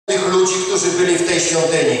ludzi, którzy byli w tej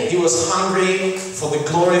świątyni. He was hungry for the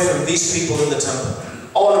glory from these people in the temple.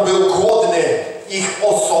 On był głodny ich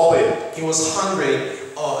osoby. He was hungry.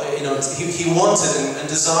 He wanted and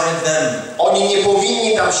desired them. Oni nie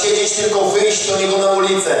powinni tam siedzieć, tylko wyjść do niego na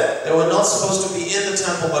ulicę. They were not supposed to be in the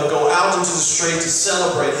temple, but go out into the street to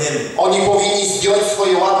celebrate him. Oni powinni zdjąć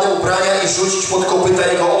swoje ładne ubrania i rzucić pod kopyta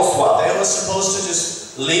jego osła. They were supposed to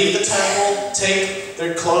just leave the temple, take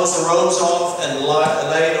their clothes, their robes off, and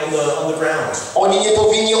lay it on the ground. Oni nie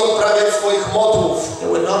powinni odprawiać swoich modłów. They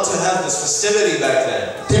were not to have this festivity back then.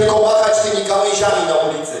 Tylko machać tymi gałęziami na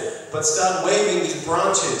ulicy. But start waving these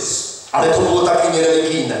branches. Ale to było takie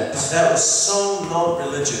niereligijne. But that was so not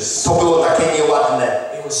religious. To było takie nieładne.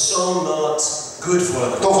 It was so not good for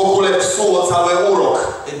them. To w ogóle psuło cały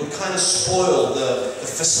urok. It would kind of spoil the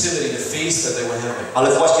festivity, the feast that they were having.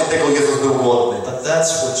 Ale właśnie tego Jezus był głodny. But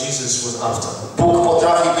that's what Jesus was after. Bóg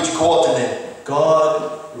potrafi być głodny. God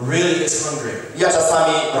really is hungry. Ja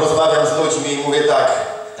czasami rozmawiam z ludźmi i mówię tak.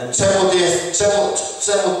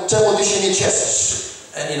 Czemu ty się nie cieszysz?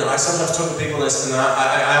 And I sometimes talk to people and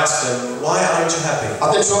I ask them, why aren't you happy? A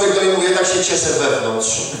ten człowiek do mnie mówi, tak się cieszę wewnątrz.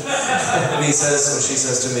 And he says, or she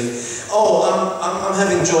says to me, oh, I'm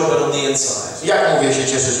having joy, but on the inside. Jak mówię, się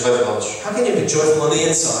cieszysz wewnątrz? How can you be joyful on the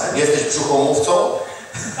inside? Jesteś brzuchomówcą?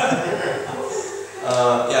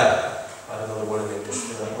 Yeah, I don't know the word in English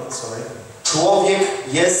for that one. Sorry. Człowiek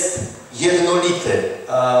jest jednolity.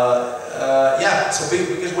 Yeah, so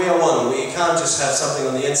because we are one, we can't just have something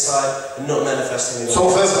on the inside and not manifesting it. Co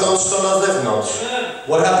wewnątrz, to na zewnątrz.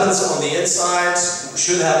 What happens on the inside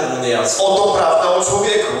should happen on the outside. Oto prawda o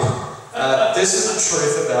człowieku. This is the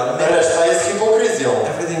truth about a man. Reszta jest hipokryzją.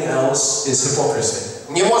 Everything else is hypocrisy.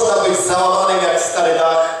 Nie można być załamanym jak stary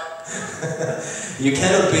dach. You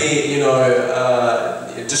cannot be,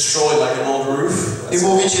 destroyed like an old roof. I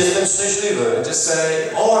mówić, jestem szczęśliwy. And just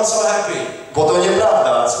say, oh, I'm so happy. Bo to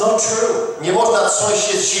nieprawda. It's not true. Nie można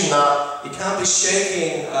trząść się z zimna. You can't be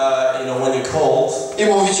shaking, when you're cold. I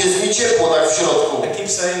mówić, jest mi ciepło tak w środku. And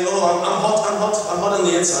keep saying, oh, I'm hot on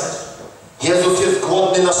the inside. Jezus jest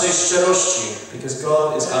głodny naszej szczerości. Because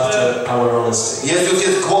God is after our honesty. Jezus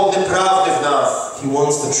jest głodny prawdy w nas. He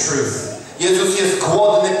wants the truth. Jezus jest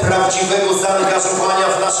głodny prawdziwego zaangażowania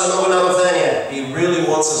w nasze nowe narodzenie. He really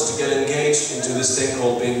wants us to get engaged into this thing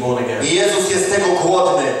called being born again. I Jezus jest tego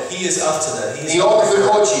głodny. He is after that. I On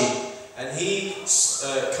wychodzi. And he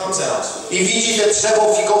comes out. I widzi te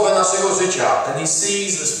drzewo figowe naszego życia. And he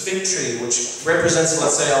sees this fig tree, which represents,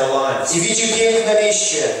 let's say, our lives. I widzi piękne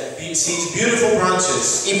liście. He sees beautiful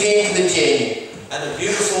branches. I piękny pień. And a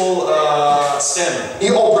beautiful stem.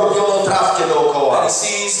 I obrobioną trawkę dookoła. And he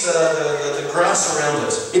sees the grass around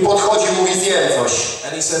it. I podchodzi i mówi, zjem coś.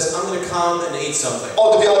 And he says, I'm going to come and eat something.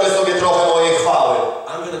 Odbiorę sobie trochę mojej chwały.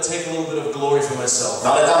 I'm going to take a little bit of glory for myself.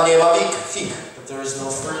 No, ale tam nie ma fig. But there is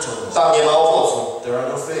no fruit on it. Tam nie ma owocu. There are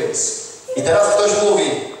no figs. I teraz ktoś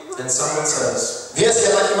mówi, And someone says, wiesz,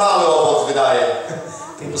 ja taki mały owoc wydaję.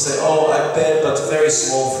 people say, oh, I bet, but very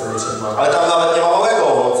small fruit in my life. Ale tam nawet nie ma małego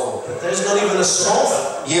owocu. But there's not even a small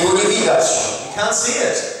fruit. Jego nie widać. You can't see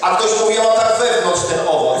it. A ktoś mówi, ja mam tak wewnątrz ten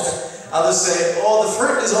owoc. Others say, oh, the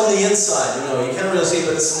fruit is on the inside. You can't really see it,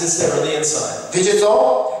 but it's there on the inside. Wiecie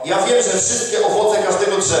co? Ja wiem, że wszystkie owoce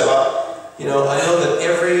każdego drzewa I know that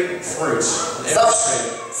every fruit, every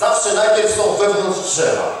tree, zawsze najpierw są wewnątrz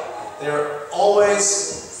drzewa. they're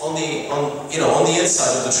always on the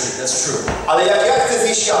inside of the tree. That's true. Ale jak ja chcę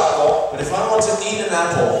zjeść jabłko, But if I want to eat an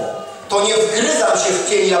apple, to nie wgryzam się w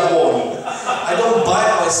pień jabłoni. I don't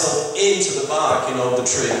bite myself into the bark, of the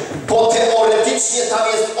tree. Bo teoretycznie tam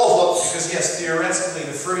jest owoc. Because yes, theoretically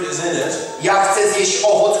the fruit is in it. Ja chcę zjeść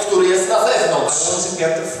owoc, który jest na zewnątrz. I want to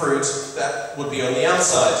get the fruit that would be on the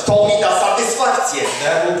outside. To mi da satysfakcję.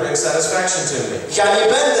 That will bring satisfaction to me. Ja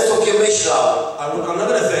nie będę sobie myślał, I'm not going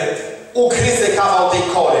to think, ugryzę kawał tej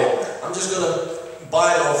kory. I'm just going to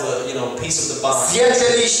bite off the piece of the bark. Zjem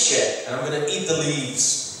te liście. And I'm going to eat the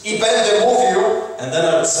leaves. I będę mówił, And then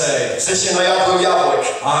I would say, że się najadłem jabłek.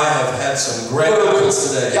 I have had some great apples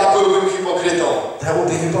today. Ja byłbym hipokrytą. That would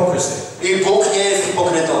be hypocrisy. I Bóg nie jest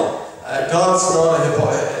hipokrytą. God's not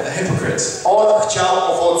a hypocrite. On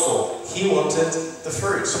chciał owocu. He wanted the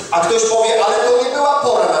fruit. A ktoś powie, ale to nie była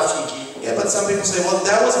pora na figi. Yeah, but some people say, well,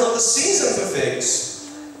 that was not the season for figs.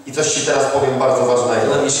 I coś ci teraz powiem bardzo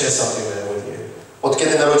ważnego. Let me share something there with you. Od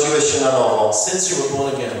kiedy narodziłeś się na nowo, Since you were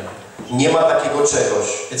born again, nie ma takiego czegoś,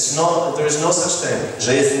 there is no such thing.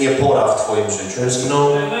 że jest niepora w twoim życiu.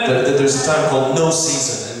 There's a time called no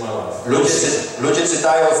season in my life. Ludzie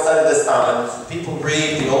czytają Stary Testament People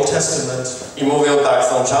read the Old Testament i mówią tak,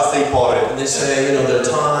 są czasy i pory. and they say, there are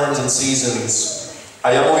times and seasons.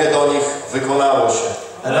 A ja mówię do nich, wykonało się.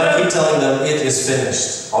 And I keep telling them, it is finished.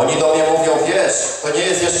 Oni do mnie mówią, wiesz, to nie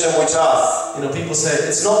jest jeszcze mój czas. You know, people say,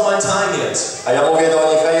 it's not my time yet. A ja mówię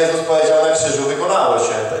do nich, a Jezus powiedział na krzyżu, wykonało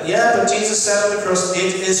się. But Jesus said on the cross,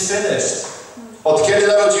 it is finished. Od kiedy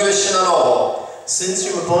narodziłeś się na nowo? Since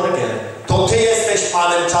you were born again, To Ty jesteś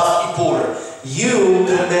Panem czas i pór. you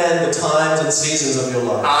command the times and seasons of your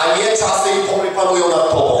life. A nie czasy i pory panują nad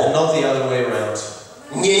Tobą. And not the other way around.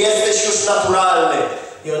 Nie jesteś już naturalny.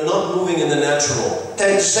 You're not moving in the natural.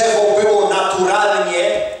 Te drzewo było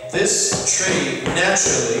naturalnie This tree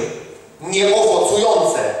naturally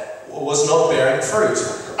nieowocujące. was not bearing fruit.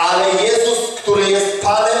 Ale Jezus, który jest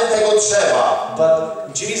Panem tego drzewa,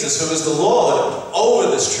 But Jesus, who is the Lord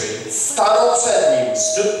over this tree, stanął przed nim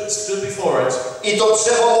stood before it, i to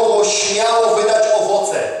drzewo mogło śmiało wydać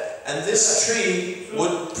owoce. and this tree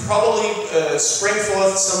would probably spring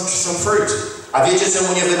forth some fruit. A wiecie,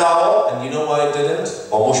 czemu nie wydało? And you know why it didn't?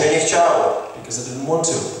 Bo mu się nie chciało. Because it didn't want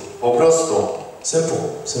to. Po prostu. Simple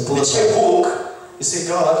as Wiecie, that. Bóg You see,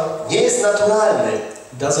 God nie jest naturalny.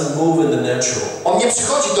 doesn't move in the natural. On nie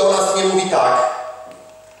przychodzi do nas i nie mówi tak.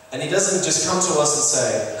 And He doesn't just come to us and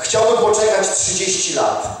say, Chciałbym poczekać 30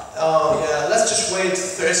 lat, oh yeah, let's just wait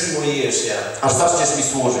 30 more years, yeah, aż zaczniesz mi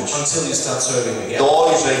służyć. until you start serving me, yeah?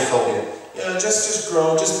 Dojrzej sobie. Yeah, just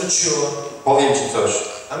grow, just mature. Powiem ci coś.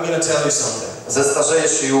 I'm going to tell you something.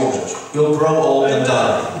 Zestarzejesz się i umrzesz. You'll grow old and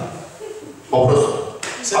die. Po prostu.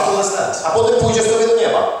 Simple as that. A potem pójdziesz sobie do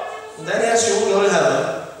nieba. Then yes, you will go to heaven,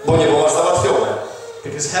 Bo niebo masz załatwione.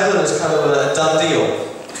 because heaven is kind of a done deal.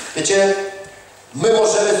 Wiecie, my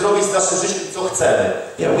możemy zrobić z naszym życiem co chcemy.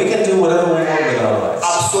 Yeah, we can do whatever we want with our lives.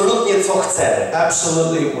 Absolutnie co chcemy.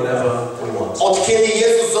 Absolutely whatever we want. Od kiedy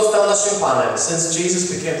Jezus został naszym Panem, Since Jesus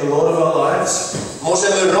became the Lord of our lives,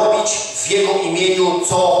 możemy robić w Jego imieniu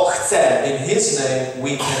co chcemy. in His name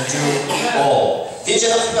we can do all. Wiecie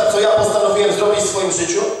na przykład, co ja postanowiłem zrobić w swoim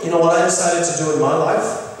życiu? You know what I decided to do in my life?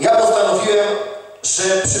 Ja postanowiłem, że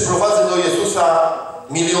przyprowadzę do Jezusa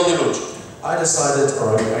miliony ludzi. I decided,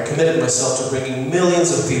 or I committed myself to bringing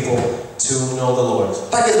millions of people to know the Lord.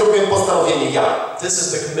 Takie zrobiłem postanowienie ja. This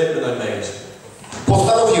is the commitment I made.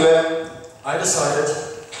 Postanowiłem, I decided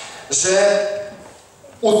że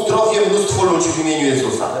uzdrowię mnóstwo ludzi w imieniu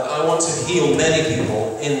Jezusa. that I want to heal many people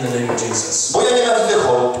in the name of Jesus. Bo ja nienawidzę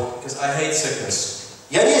chorób. Because I hate sickness.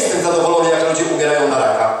 Ja nie jestem zadowolony, jak ludzie umierają na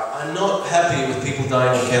raka. I'm not happy with people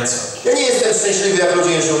dying of cancer. Ja nie jestem szczęśliwy, jak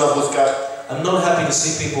ludzie jeżdżą na wózkach. I'm not happy to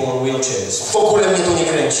see people on wheelchairs. W ogóle mnie to nie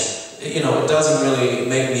kręci. You know, it doesn't really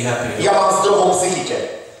make me happy. Ja mam zdrową psychikę.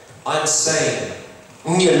 I'm sane,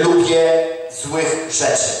 Nie lubię złych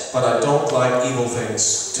rzeczy. but I don't like evil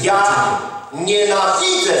things to Ja continue.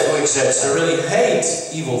 nienawidzę złych I rzeczy. really hate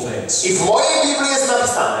evil things. I w mojej Biblii jest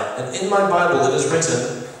napisane, And in my Bible it is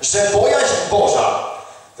written że bojaźń Boża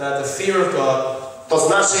that the fear of God to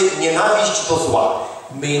znaczy nienawiść do zła.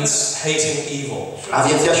 means hating evil. A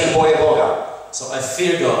więc ja się boję Boga. So I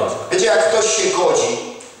fear God. Wiecie, jak ktoś się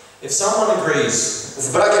godzi If someone agrees z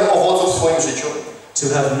brakiem owoców w swoim życiu,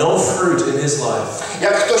 to have no fruit in his life,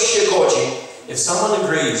 jak ktoś się godzi if someone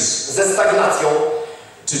agrees ze stagnacją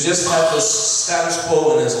to just have this status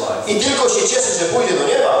quo in his life i tylko się cieszy, że pójdzie do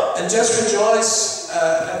nieba, and just rejoice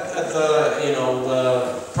at the, you know, the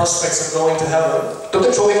prospects of going to heaven, to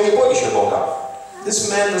ten człowiek nie boi się Boga. this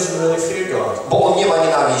man doesn't really fear God, Bo on nie ma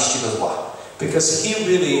nienawiści do zła. because he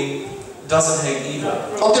really doesn't hate evil.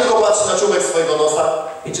 On tylko patrzy na czubek swojego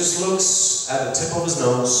nosa He just looks at the tip of his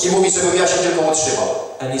nose i mówi, żebym ja się tylko utrzymał.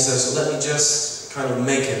 and he says, let me just kind of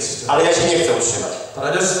make it. Ale ja się nie chcę utrzymać. But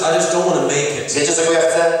I just don't want to make it. Wiecie, czego ja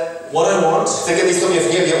chcę? What I want, Chcę kiedyś sobie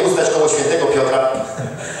w niebie uznać koło świętego Piotra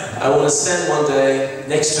I want to stand one day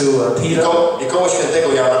next to Peter i koło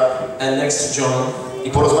świętego Jana and next to John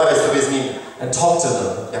i porozmawiać sobie z nimi, and talk to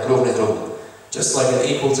them jak równy z równym. just like an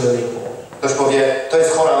equal to an equal. Ktoś powie, to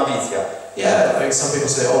jest chora ambicja. Yeah, like some people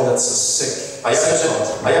say, oh, that's a sick thought.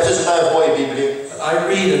 A ja przeczytałem w mojej Biblii, I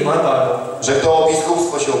read in my Bible że kto o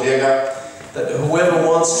biskupstwo się ubiega, that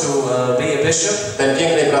whoever wants to be a bishop, ten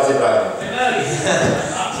pięknej pracy pragnie.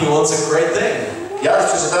 he wants a great thing. Ja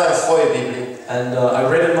przeczytałem w swojej Biblii, And I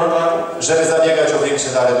read in my Bible żeby zabiegać o większe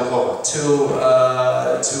dary duchowe.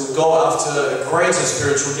 to go after greater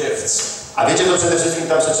spiritual gifts. A wiecie, co przede wszystkim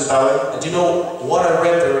tam przeczytałem? And you know what I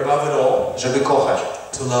read there above it all? Żeby kochać.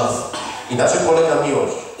 To love. I na czym polega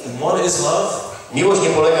miłość? And what is love? Miłość nie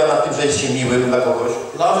polega na tym, że jest się miłym dla kogoś.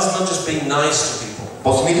 Love is not just being nice to people.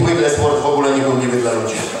 Bo Smith Wigglesworth w ogóle nie był miły dla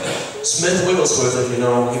ludzi. Smith Wigglesworth, you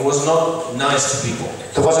know, he was not nice to people.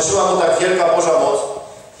 Towarzyszyła mu tak wielka Boża moc,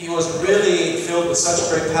 He was really filled with such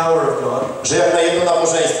great power of God że jak na jedno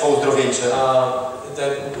nabożeństwo uzdrowieńcze,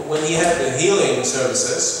 that when he had the healing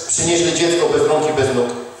services, przynieśli dziecko bez rąk i bez nóg,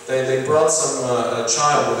 they brought some a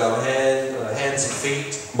child without hands and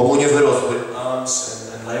feet, bo mu nie wyrosły. arms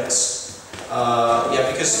and legs.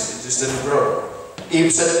 Yeah, because it just didn't grow. I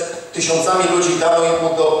przed tysiącami ludzi dano mu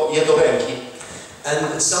je do ręki.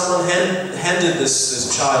 And someone handed this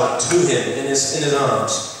child to him in his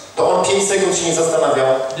arms. To on 5 sekund się nie zastanawiał.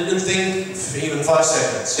 Didn't think for even 5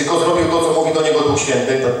 seconds. Tylko zrobił to, co mówi do niego Duch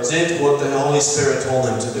Święty. But did what the Holy Spirit told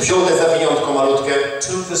him to do. Wziął te zawiniątko malutkie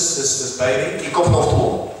Took this baby i kopnął w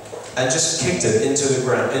tłum. and just kicked it into the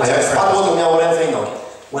ground. A jak spadło, to miało ręce i nogi.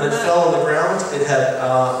 When it fell on the ground, it had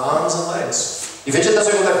arms and legs. I wiecie,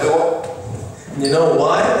 dlaczego tak było? You know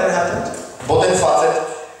why that happened? Bo ten facet,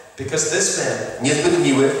 Because this man, niezbyt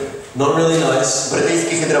miły, not really nice,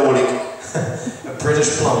 brytyjski hydraulik, a British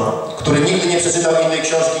plumber, który nigdy nie przeczytał innej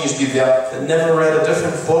książki niż Biblia, that never read a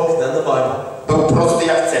different book than the Bible. był prosty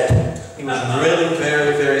jak cep. He was really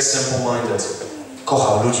very simple-minded.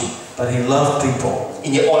 Kochał ludzi But he loved people. i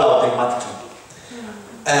nie olał tej matki.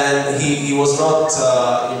 And he was not,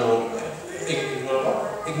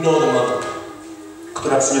 ignore the mother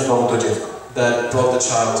Która przyniosła mu to dziecko. that brought the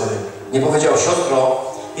child to him. Nie powiedział, siostro,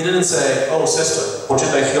 He didn't say, oh sister,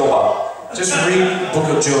 poczytaj Hioba, just read Book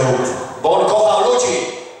of Job. bo on kochał ludzi,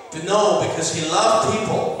 But no, because he loved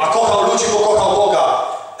people. a kochał ludzi, bo kochał Boga.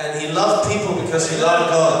 And he loved people because he loved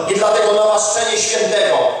God. I dlatego namaszczenie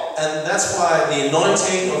świętego And that's why the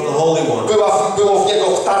anointing of the Holy One było w niego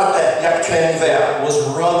wtarte jak krew Nivea. was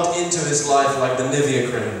rubbed into his life like the Nivea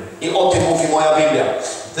cream. I o tym mówi moja Biblia.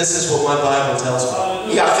 This is what my Bible tells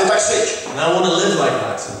me. I ja chcę tak żyć. And I want to live like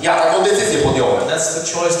that. Ja taką decyzję podjąłem. And that's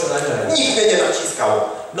the choice that I made. Nikt mnie nie naciskał.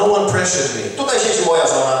 No one pressured me. Tutaj siedzi moja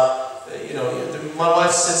żona. My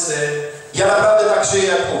wife sits there. Ja naprawdę tak żyję,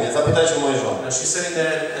 jak mówię. Zapytajcie mojej żony. She's sitting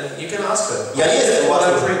there and you can ask her. Ja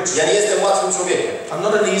nie jestem łatwym człowiekiem. I'm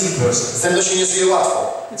not an easy person. Ze mną się nie żyje łatwo.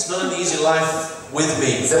 It's not an easy life with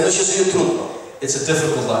me. Ze mną się żyje trudno. It's a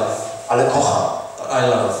difficult life. Ale kocham. But I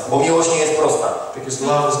love. Bo miłość nie jest prosta. Because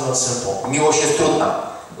love is not simple. Miłość jest trudna.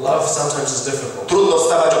 Love sometimes is difficult. Trudno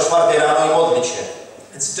wstawać o 4 rano i modlić się.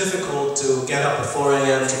 It's difficult to get up at 4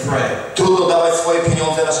 a.m. to pray. Trudno dawać swoje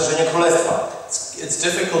pieniądze na szerzenie królestwa. It's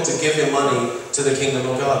difficult to give your money to the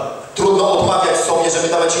kingdom of God. Trudno odmawiać sobie, żeby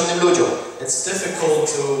dawać innym ludziom. It's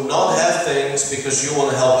difficult to not have things because you want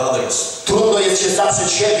to help others. Trudno jest się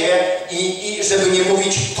zaprzeć siebie i żeby nie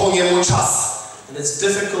mówić, to nie mój czas. And it's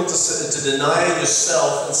difficult to deny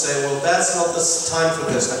yourself and say, well, that's not the time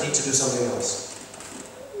for this. I need to do something else.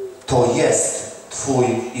 To jest twój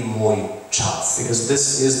i mój czas. Because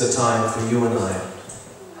this is the time for you and I.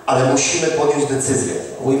 Ale musimy podjąć decyzję,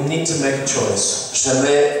 We need to make a choice że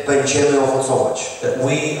my będziemy owocować. that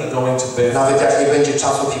we are going to bear, Nawet jak nie będzie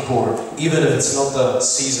czasu Kipur. even if it's not the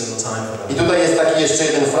season, the time for I that. tutaj jest taki jeszcze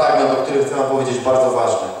jeden fragment, o którym chcę wam powiedzieć, bardzo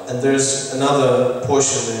ważny. And there's another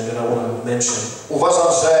portion there that I want to mention. Uważam,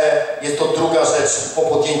 że jest to druga rzecz po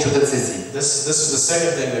podjęciu decyzji. This is the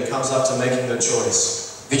second thing that comes after making the choice.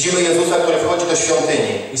 Widzimy Jezusa, który wchodzi do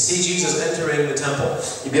świątyni We see Jesus entering the temple,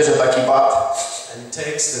 i bierze taki bat and he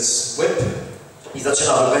takes this whip i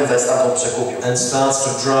zaczyna wypędzać stamtąd przekupił. and starts to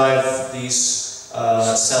drive these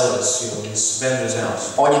sellers, these vendors out.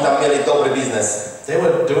 Oni tam mieli dobry biznes. They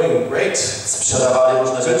were doing great, Sprzedawali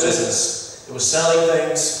różne good rzeczy, business. They were selling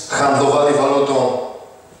things. handlowali walutą,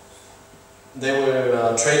 They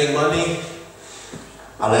were trading money.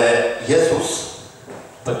 ale Jezus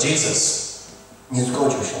But Jesus nie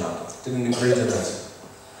zgodził się na to. didn't agree to that.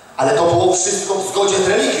 Ale to było wszystko w zgodzie z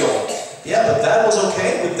religią, Yeah, but that was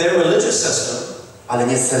okay with their religious system. ale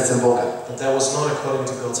nie z sercem Boga. But that was not according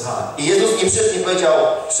to God's heart. I Jezus nie przyszedł i powiedział,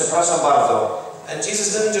 przepraszam bardzo, And Jesus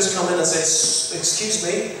didn't just come in and say, excuse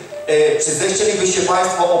me, czy zechcielibyście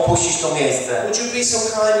Państwo opuścić to miejsce? would you be so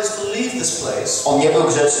kind as to leave this place? On nie był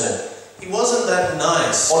grzeczny. He wasn't that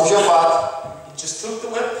nice. On wziął bat He just took the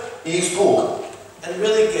whip i ich spłukł. and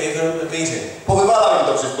really gave them a beating. Powywalał im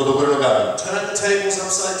to wszystko do góry nogami. Turned the tables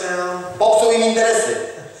upside down. Popsuł im interesy.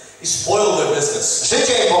 He spoiled their business.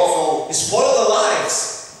 Życie im popsuł. He spoiled their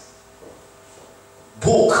lives.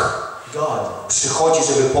 Bóg God przychodzi,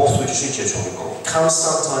 żeby popsuć życie człowiekowi. comes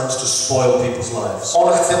sometimes to spoil people's lives.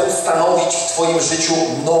 On chce ustanowić w twoim życiu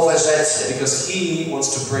nowe rzeczy. Because He wants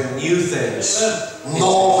to bring new things.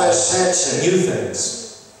 Nowe rzeczy. New things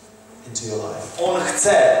into your life. On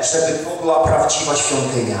chce, żeby to była prawdziwa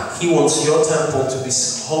świątynia. He wants your temple to be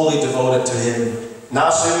wholly devoted to Him.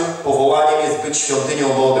 Naszym powołaniem jest być świątynią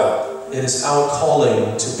Boga. It is our calling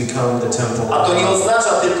to become the temple. A to nie oznacza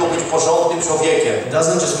tylko być porządnym człowiekiem. It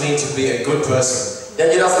doesn't just mean to be a good person. Ja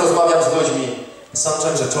nieraz rozmawiam z ludźmi.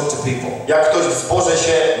 Sometimes I talk to people. Jak ktoś w zborze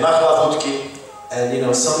się nachla wódki, And you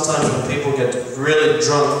know, sometimes when people get really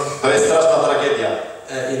drunk, to jest straszna tragedia.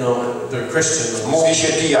 You know, they're Christian. Mówi się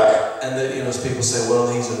pijak. And the, you know, people say, well,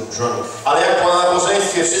 he's a drunk. Ale jak po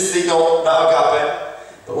nabożeństwie wszyscy idą na agapę,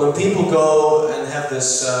 but when people go and have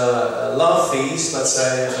this love feast, let's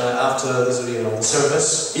say after this, you know, the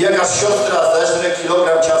service, i jakaś siostra zeżre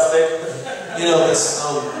kilogram ciastek, you know, this,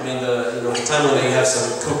 I mean, you know, the time when you have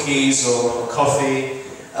some cookies or coffee,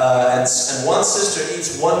 and one sister eats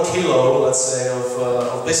 1 kilo, let's say,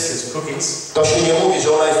 of biscuits or cookies. To się nie mówi,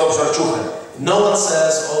 że ona jest obżarczuchem. No one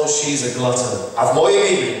says, oh, she's a glutton. A w mojej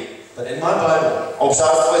Biblii But in my Bible,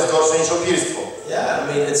 obżarstwo jest gorsze niż opilstwo. yeah, I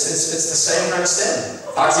mean, it's the same kind of sin.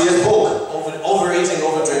 Taki jest Bóg. Overeating,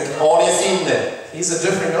 overdrinking. On jest inny. He's a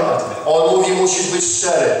different God. On mówi, musisz być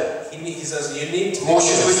szczery. He says, you need to be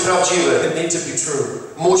Musisz być prawdziwy. You need to be true.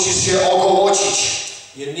 Musisz się ogołocić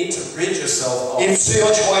You need to rid yourself i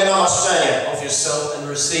przyjąć moje namaszczenie. of yourself and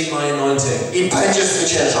receive my anointing. I będziesz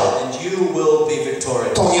zwyciężał. And you will be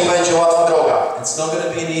victorious. To nie będzie łatwa droga. It's not going to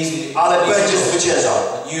be an easy, Ale będziesz zwyciężał.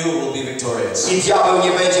 You will be victorious. I diabeł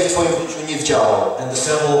nie będzie w twoim życiu nic działał. And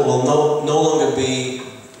the devil will no longer be,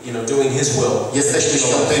 you know, doing his will. Jesteśmy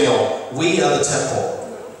świątynią. We are the temple.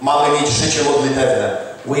 Mamy mieć życie modlitewne.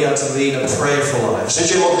 We are to lead a prayerful life.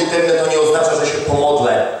 Życie modlitewne to nie oznacza, że się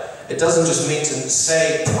pomodlę. It doesn't just mean to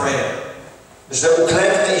say prayer. Że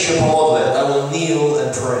uklęknę i się pomodlę. I will kneel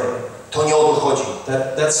and pray. To nie o to chodzi.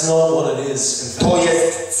 That's not what it is. In fact. To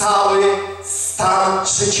jest cały stan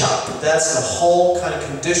życia. That's the whole kind of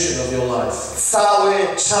condition of your life. Cały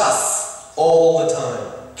czas. All the time.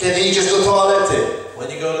 Kiedy idziesz do toalety.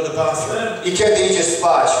 When you go to the bathroom. I kiedy idziesz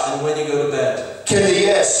spać. And when you go to bed. Kiedy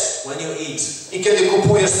jesz. When you eat. I kiedy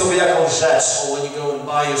kupujesz sobie jakąś rzecz. Or when you go and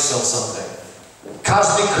buy yourself something.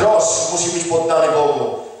 Każdy grosz musi być poddany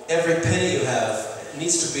Bogu. Every penny you have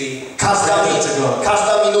needs to be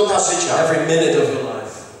każda minuta życia. Every minute of your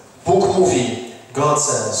life. Bóg mówi, God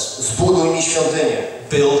says, zbuduj mi świątynię.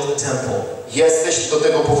 Build a temple. Jesteś do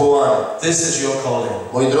tego powołany. This is your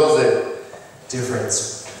calling. Moi drodzy, dear friends,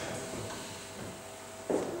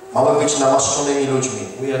 mamy być namaszczonymi ludźmi.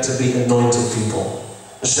 We are to be anointed people.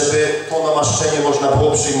 Żeby to namaszczenie można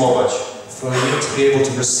było przyjmować. For you to be able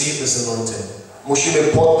to receive this anointing. Musimy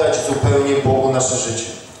poddać zupełnie Bogu nasze życie.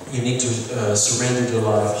 You need to surrender your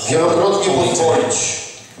life. Wielokrotnie pozwolić,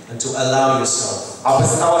 and to allow yourself, aby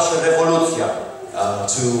stała się rewolucja.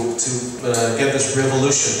 To get this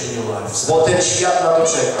revolution in your life. Bo ten świat na to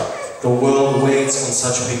czeka. The world waits on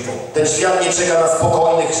such people. Ten świat nie czeka na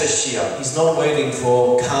spokojnych chrześcijan. He's not waiting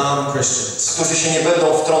for calm Christians. Którzy się nie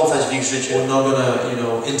będą wtrącać w ich życie. We're not gonna, you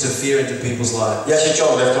know, interfere into people's lives. Ja się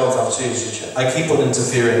ciągle wtrącam w czyjeś życie. I keep on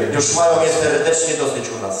interfering. Już mają mnie serdecznie dosyć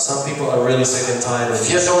u nas. Some people are really sick and tired of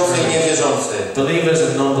wierzący i niewierzący. Believers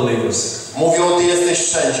and non-believers. Mówią, ty jesteś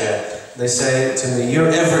wszędzie. They say to me,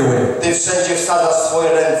 you're everywhere. Ty wszędzie wsadzasz swoje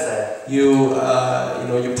ręce. You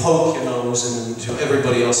know, you poke your nose into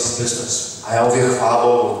everybody else's business. A ja mówię, chwała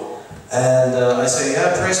Bogu. And I say,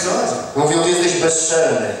 yeah, praise God. Mówią, ty jesteś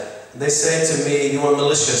bezczelny. They say to me, you are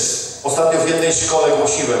malicious. Ostatnio w jednej szkole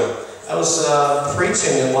głosiłem. I was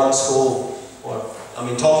preaching in one school, or I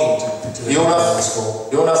mean talking to the school.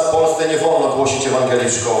 I u nas w Polsce nie wolno głosić Ewangelii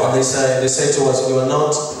w szkołach. And they say to us, you are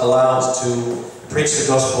not allowed to preach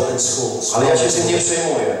the gospel in schools. Ale ja się tym nie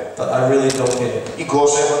przejmuję. But I really don't care. I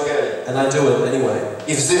głoszę Ewangelię. And I do it anyway.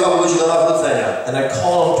 I wzywam ludzi do nawrócenia. And I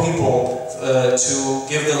call on people to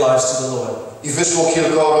give their lives to the Lord. I wyszło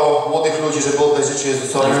kilkoro młodych ludzi, żeby oddać życie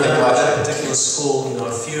Jezusowi w tej klasie. At that particular school, you know,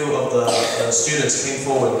 a few of the students came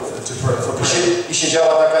forward to pray for prayer. I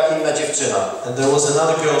siedziała taka inna dziewczyna. And there was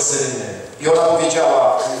another girl sitting there. I ona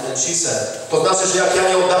powiedziała, and she said, to znaczy, że jak ja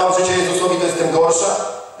nie oddałam życia Jezusowi, to jestem gorsza?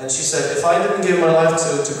 And she said, if I didn't give my life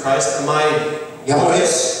to Christ, am I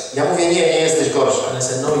worse? Ja mówię, nie jesteś gorsza. And I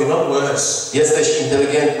said, no, you're not worse. Jesteś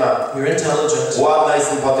inteligentna. You're intelligent. Ładna i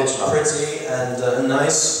sympatyczna. Pretty and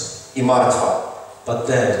nice. I martwa. But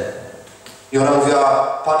dead. I ona mówiła,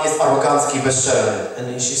 Pan jest arogancki i bezczelny.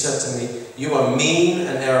 And she said to me, you are mean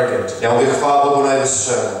and arrogant. Ja mówię, chwała Bogu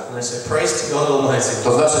Najwyższemu. And I said, praise to God Almighty.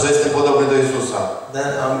 To znaczy, że jestem podobny do Jezusa. Then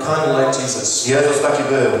I'm kind of like Jesus. Jezus taki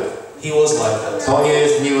był. He was like that. To nie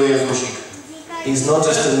jest miły Jezusik. He's not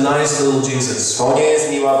just a nice little Jesus. To nie jest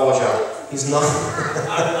miła Bozia. He's not.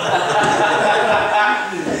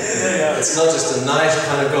 It's not just a nice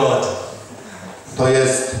kind of God. To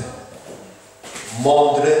jest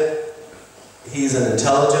mądry, He's an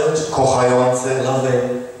intelligent, kochający,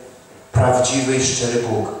 loving, prawdziwy i szczery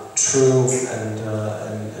Bóg. true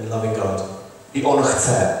and loving God. I On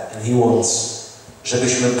chce, And He wants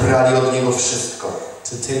żebyśmy brali od Niego wszystko.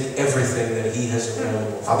 to take everything that He has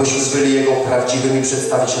available. Abyśmy byli Jego prawdziwymi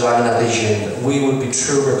przedstawicielami na tej ziemi. We would be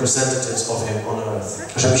true representatives of Him on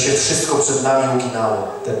earth. Żeby się wszystko przed nami uginało.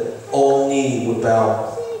 That all knee would bow.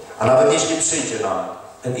 A nawet jeśli przyjdzie nam.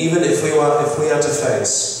 And even if we are to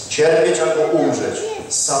face cierpieć albo umrzeć,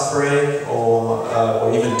 suffering or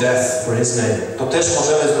even death for His name, to też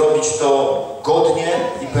możemy zrobić to godnie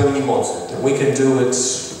i pełni mocy. We can do it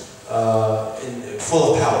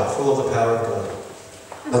full of the power of God.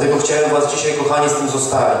 Dlatego chciałem was dzisiaj, kochani, z tym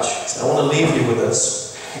zostawić. So I want to leave you with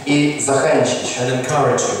this i zachęcić and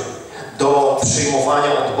encourage you do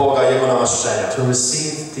przyjmowania od Boga Jego namaszczenia, to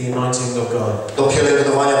receive the anointing of God, do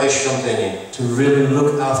pielęgnowania tej świątyni, to really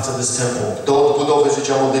look after this temple, do odbudowy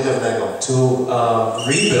życia modlitewnego, to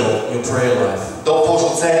rebuild your prayer life, do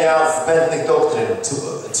porzucenia zbędnych doktryn,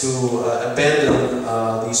 to abandon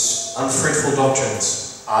these unfruitful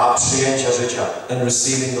doctrines, a przyjęcia życia. and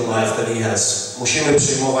receiving the life that He has. Musimy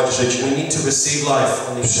przyjmować życie. We need to receive life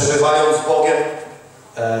on this, Przebywając z Bogiem,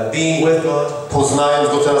 being with God, poznając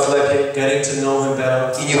Go coraz lepiej getting to know Him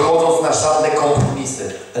better, i nie chodząc na żadne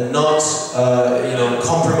kompromisy. and not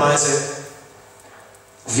compromising.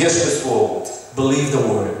 Wierzmy Słowu. Believe the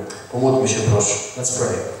word. Pomódlmy się, proszę. Let's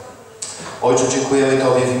pray. Ojcze, dziękujemy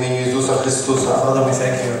Tobie w imieniu Jezusa Chrystusa, Father, we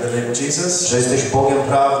thank you in the name of Jesus, że jesteś Bogiem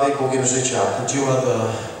prawdy i Bogiem życia. that you are the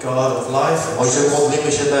God of life. Ojcze,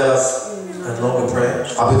 modlimy się teraz, And Lord, we pray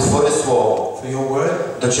aby Twoje Słowo for your word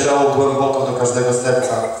docierało głęboko do każdego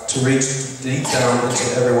serca to reach deep down into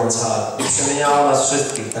everyone's heart i przemieniało nas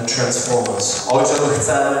wszystkich. and transform us. Ojcze, my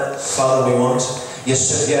chcemy Father, we want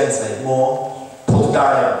jeszcze więcej more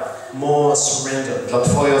poddania surrender dla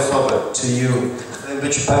Twojej osoby. to you. Chcemy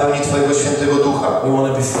być pełni Twojego Świętego Ducha. We want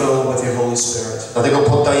to be filled with your Holy Spirit. Dlatego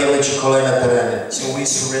poddajemy Ci kolejne tereny. So we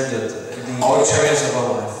surrendered the areas of our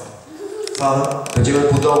life. Father, Będziemy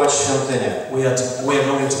budować świątynię. we are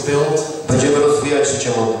going to build Będziemy rozwijać życie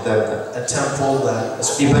modlitewne. a temple that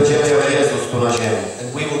is I będziemy jak Jezus tu na ziemi. and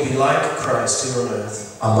we will be like Christ here on earth.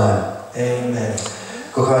 Amen. Amen.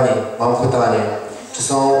 Kochani, mam pytanie. Czy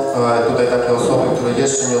są tutaj takie osoby, które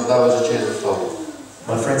jeszcze nie oddały życie Jezusowi?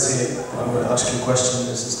 My friends here, I'm going to ask you a question.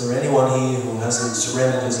 Is there anyone here who hasn't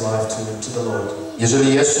surrendered his life to the Lord?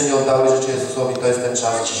 Jeżeli jeszcze nie oddały życie Jezusowi, to jest ten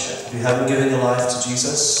czas dzisiaj. If you haven't given your life to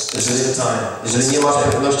Jesus, this is the time. Jeżeli nie masz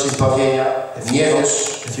pewności zbawienia, nie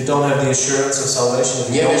wiesz, if you don't have the assurance of salvation,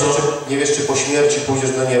 nie wiesz, czy po śmierci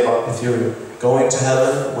pójdziesz do nieba, if you're going to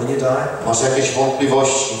heaven when you die, masz jakieś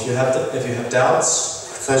wątpliwości, if you have doubts,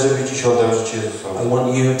 chcę, żeby dziś oddał życie Jezusowi. I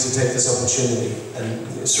want you to take this opportunity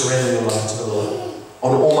and surrender your life to the Lord.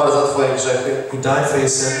 On umarł za Twoje grzechy, He died for your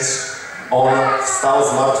sins. On wstał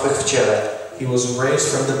z martwych w ciele, He was raised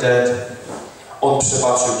from the dead, On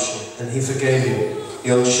przebaczył Ci and He forgave you.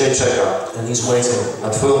 i On dzisiaj czeka And He's waiting na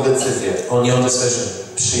Twoją decyzję on your decision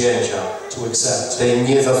przyjęcia to accept tej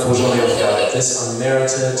niezasłużonej ofiary. this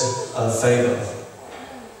unmerited favor.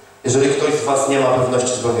 Jeżeli ktoś z Was nie ma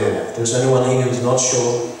pewności zbawienia, If there's anyone here who's not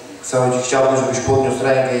sure, chciałbym, żebyś podniósł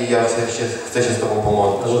rękę i ja chcę się z Tobą I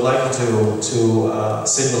pomodlić. would like you to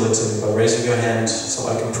signal it to me by raising your hand so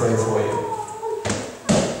I can pray for you.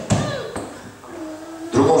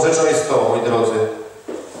 Drugą rzeczą jest to, moi drodzy,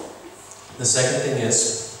 The second thing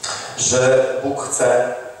is, że Bóg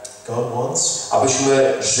chce, God wants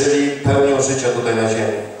abyśmy żyli pełnią życia tutaj na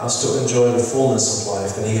ziemi. us to enjoy the fullness of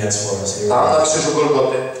life that He has for us here. Tam na krzyżu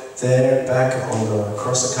Golgoty, There, back on the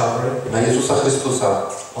cross of Calvary, na Jezusa Chrystusa,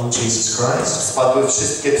 on Jesus Christ, spadły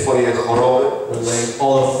wszystkie Twoje choroby, were laid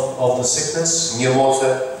all of the sickness,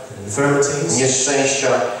 niemoce, infirmities, nieszczęścia,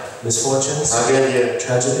 misfortunes, tragedie,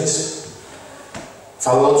 tragedies,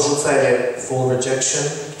 całe odrzucenie, full rejection,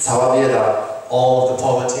 cała bieda all of the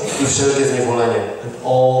poverty, i wszelkie zniewolenie. and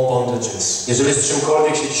all bondages. Jeżeli z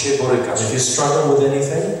czymkolwiek się dzisiaj borykasz, If you struggle with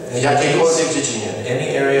anything, w jakiejkolwiek dziedzinie, in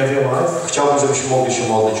any area of your life, chciałbym, żebyśmy mogli się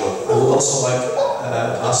modlić o to. I would also like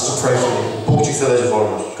us to pray for you. Bóg Ci chce dać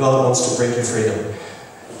wolność. God wants to bring you freedom.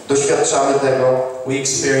 Doświadczamy tego, We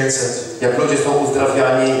experience it. jak ludzie są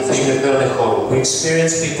uzdrawiani ze śmiertelnych chorób, We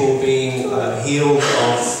experience people being healed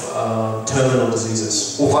of terminal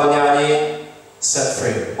diseases, uwalniani set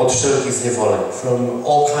free od wszelkich zniewoleń, from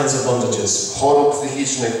all kinds of bondages, chorób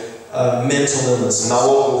psychicznych, mental illnesses,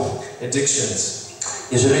 nałogów. addictions.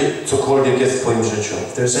 Jeżeli cokolwiek jest w Twoim życiu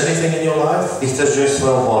If there's anything in your life i chcesz wziąć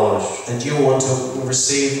swoją wolność, and you want to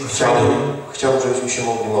receive freedom, chciałbym, żebyśmy się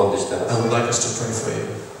mogli modlić teraz. I would like us to pray for you.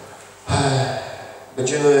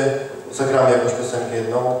 Zagramy jakąś piosenkę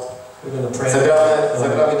jedną. We're going to pray.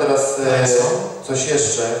 Zagramy teraz coś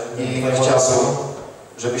jeszcze i chciałbym,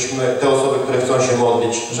 żebyśmy, te osoby, które chcą się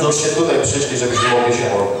modlić, żebyście tutaj przyszli, żebyśmy mogli się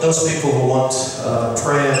modlić. Those people who want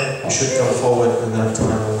prayer should come forward in that time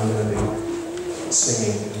when we're going to be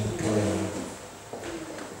singing and praying.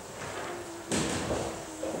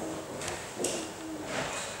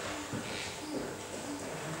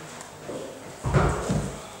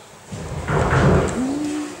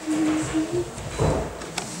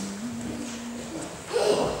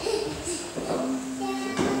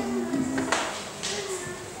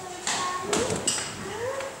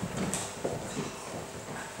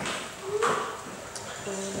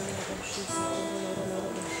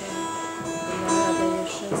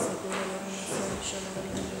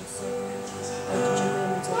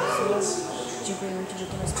 Dziękujemy Ci, że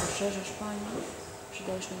Ty nas poszerzysz, Panie, że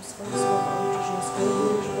dajesz nam swoje słowa, uczysz nas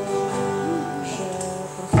kierujesz, że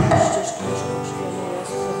po prostu ścieżki nasze uczniemy,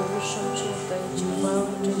 Jezus, zawyższam Cię, daję Ci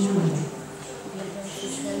chwałę, cześć, Boże. Uwielbiam Cię,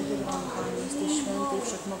 święty Pan, Panie, jesteś święty i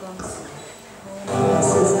wszechmogący.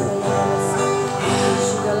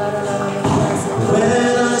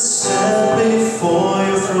 When I stand before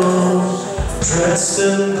your throne, dressed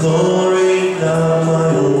in glory, now my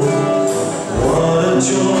own, what a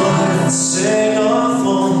joy to sing off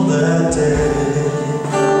on that day.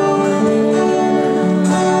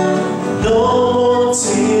 No more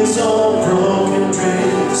tears, no broken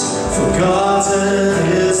dreams,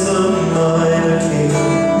 forgotten is the minor key.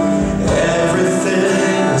 Everything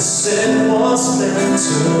I said was meant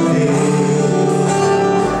to be.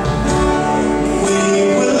 We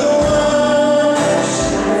will worship.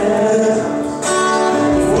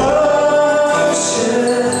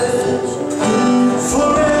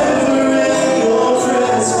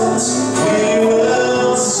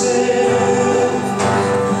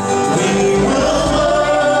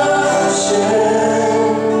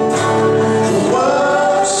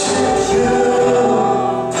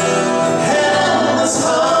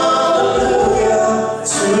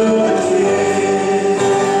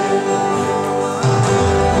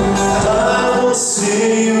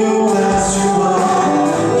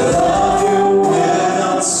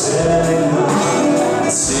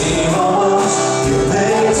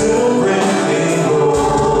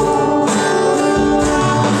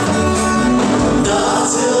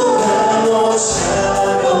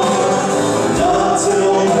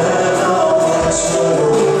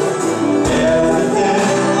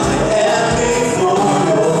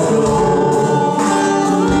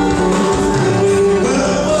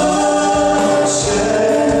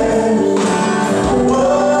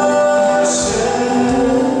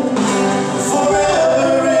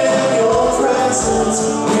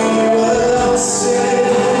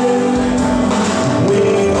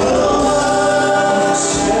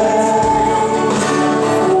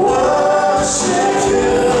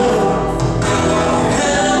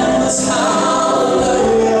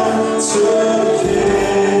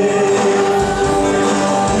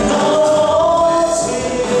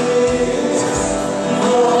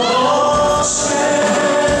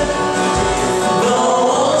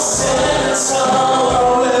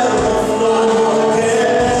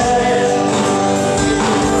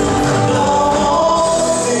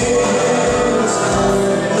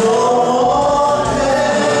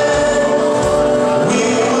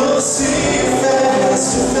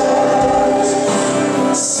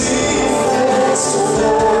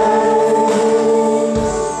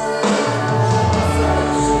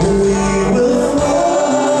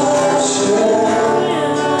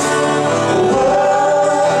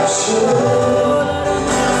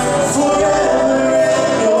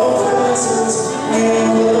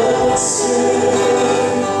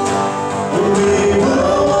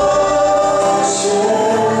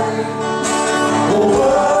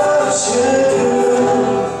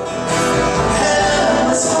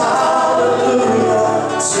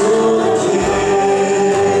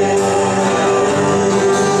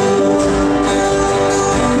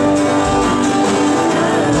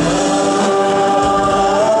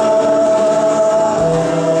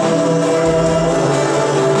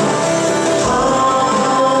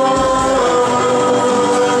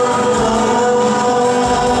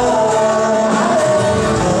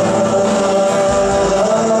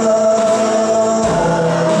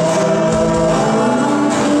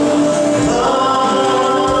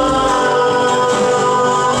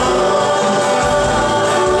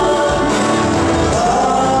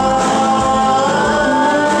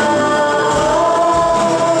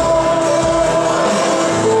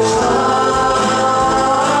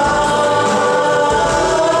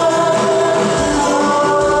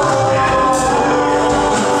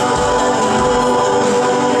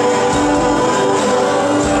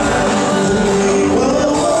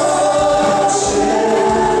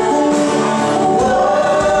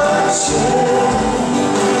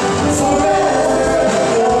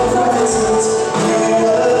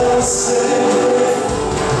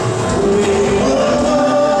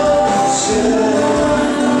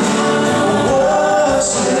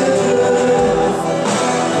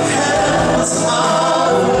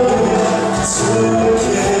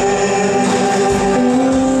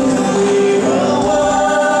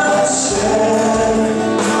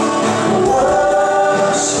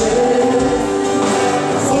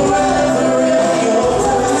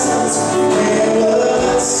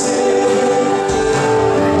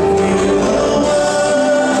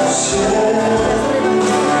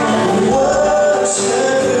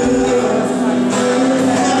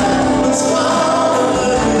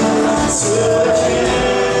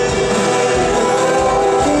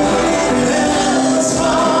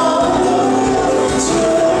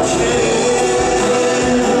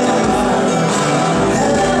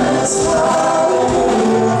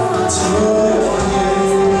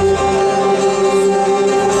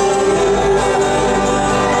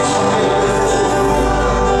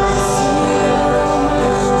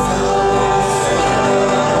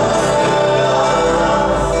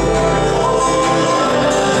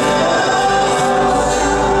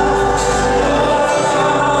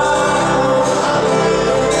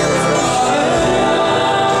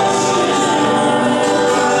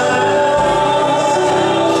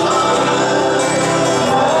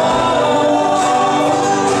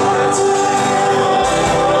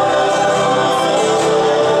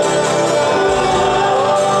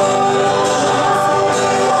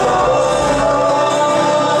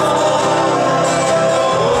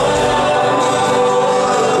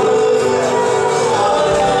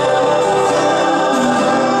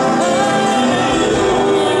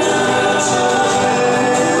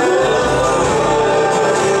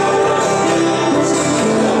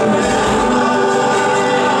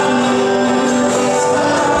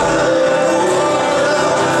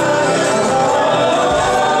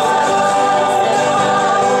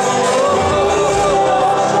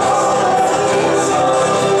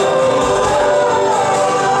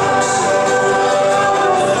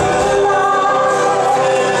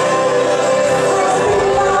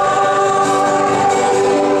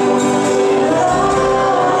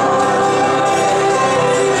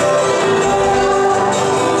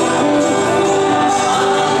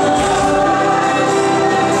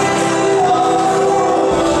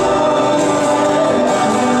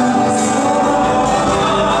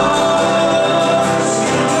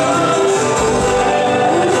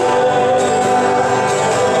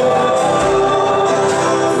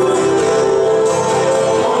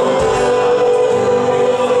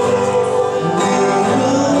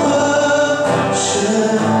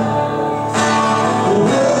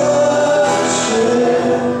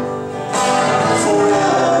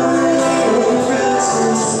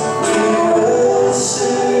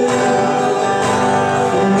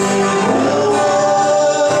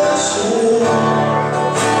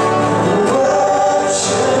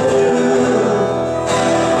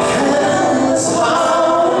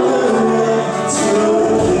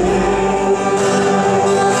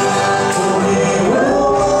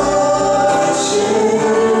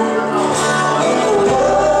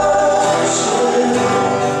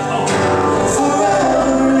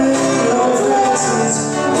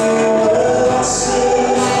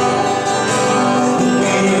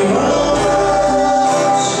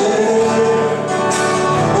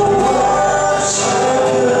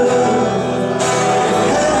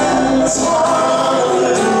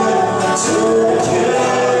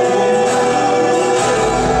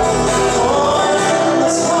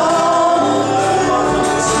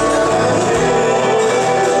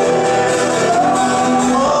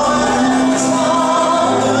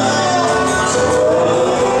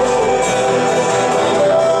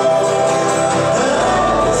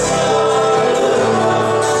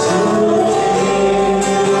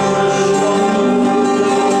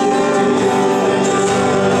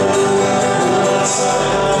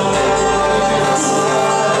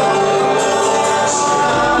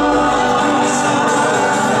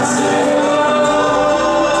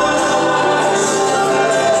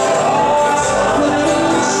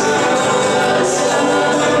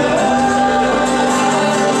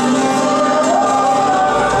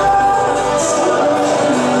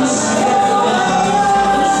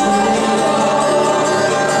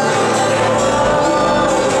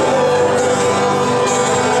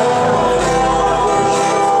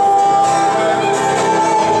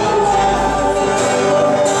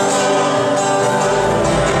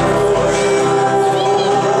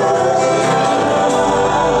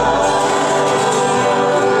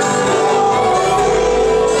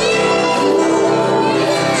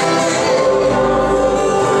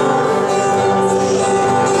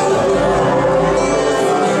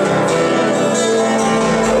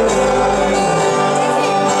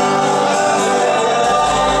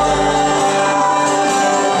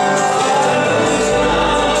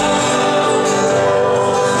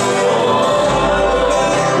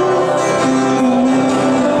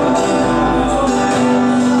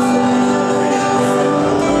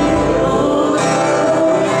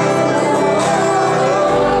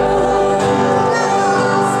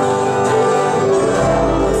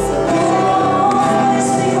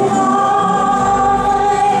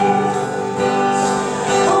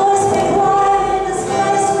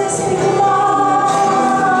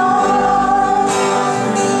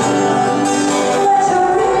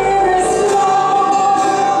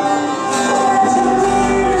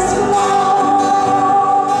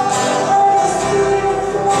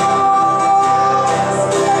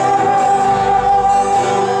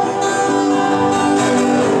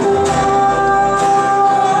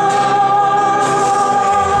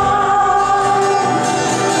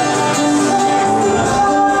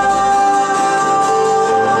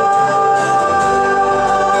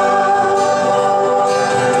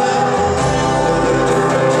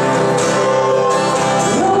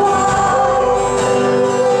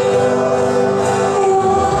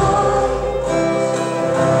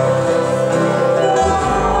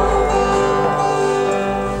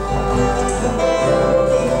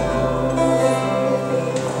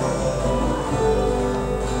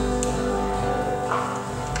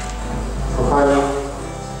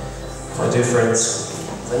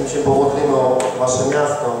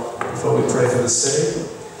 miasto, before we pray for the city,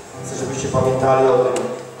 chcę, żebyście pamiętali o tym,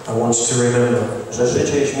 I want you to remember że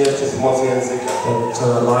życie i śmierć jest w mocy języka.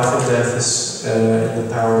 that life and death is in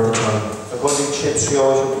the power of the tongue. Cokolwiek dzisiaj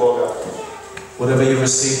przyjąłeś od Boga, Whatever you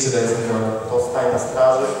receive today from God, to stań na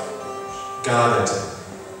straży guard it.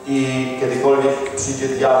 i kiedykolwiek przyjdzie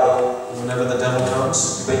diabeł Whenever the devil comes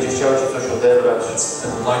i będzie chciał ci coś odebrać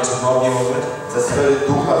and would like to rob you of it, ze sfery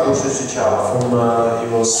ducha, duszy czy ciała, from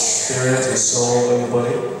your spirit and soul and your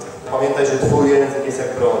body, pamiętaj, że twój język jest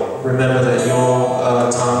jak broń. remember that your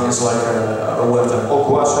tongue is like a weapon.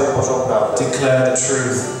 Ogłaszaj Bożą prawdę. Declare the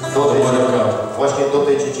truth, the word of God, Właśnie do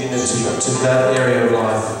tej dziedziny życia. to that area of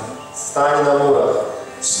life. Stań na murach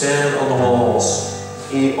Stand on the walls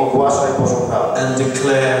i ogłaszaj Bożą prawdę. and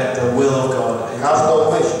declare the will of God.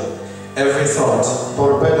 Każdą myśl Every thought,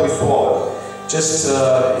 torpeduj słowem just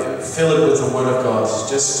fill it with the word of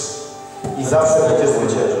God. Just i zawsze będziesz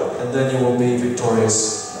zwyciężał. and then you will be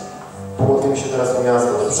victorious. Pomodlimy się teraz o miasto,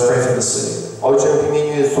 Let's dobrze? pray for the city. Ojcze, w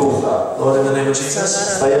imieniu Jezusa, Lord, in the name of Jesus,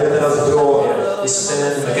 stajemy teraz w wyłomie we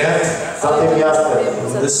stand in the gap za tym miastem.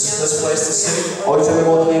 for this place, the city. Ojcze, my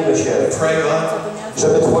modlimy się, Pray, God,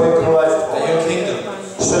 żeby Twoje królestwo that your kingdom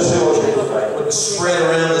szerzyło się tutaj, would spread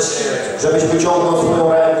around this area. żebyś wyciągnął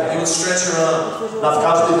swoją rękę You would stretch your arm nad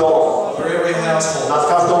każdy dom, over every household, nad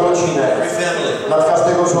każdą rodzinę, every family, nad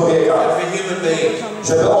każdego człowieka, every human being,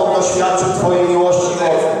 żeby on doświadczył Twojej miłości i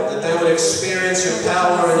mocy. that they would experience your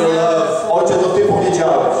power and your love. Ojcze, to Ty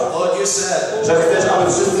powiedziałeś, Lord, you said że chcesz, aby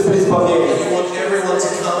wszyscy byli zbawieni you want everyone to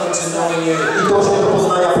come to knowing you, i doszli do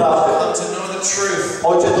poznania prawdy. come to know the truth.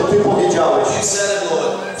 Ojcze, to Ty powiedziałeś, You said it,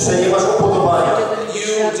 Lord. że nie masz upodobania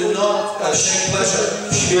You do not take pleasure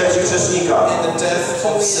w śmierci grzesznika. in the death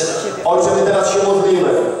of sinner. Ojcze, my teraz się modlimy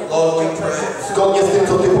Lord, we pray zgodnie z tym,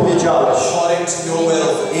 co Ty powiedziałeś. according to your will.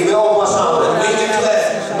 I my ogłaszamy We declare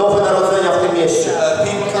nowe narodzenia w tym mieście.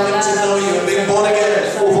 people coming to know you and being born again.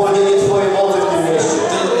 Uwolnienie Twojej mocy w tym mieście.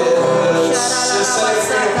 Just setting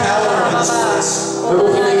free your power in this place. My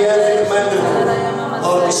mówimy język mędrny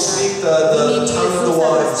Lord, we speak the tongue of the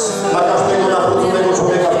wise. dla każdego nawróconego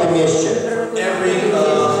człowieka w tym mieście. Every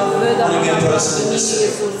born again person in this city.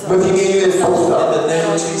 My w imieniu Jezusa In the name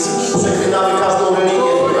of Jesus. przeklinamy każdą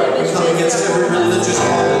religię tutaj, We come against every religious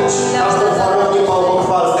bondage, każdą warownię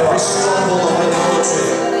bałwochwalstwa, every stronghold of idolatry,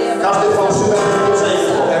 każde fałszywe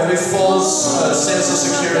bezpieczeństwo. every false sense of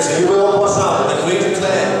security. I my ogłaszamy, And we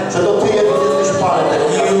declare że to Ty jesteś Panem.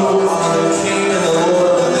 you are the King and the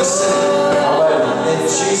Lord of this city. Amen. In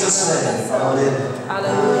Jesus' name. Amen.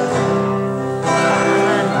 Aleluja.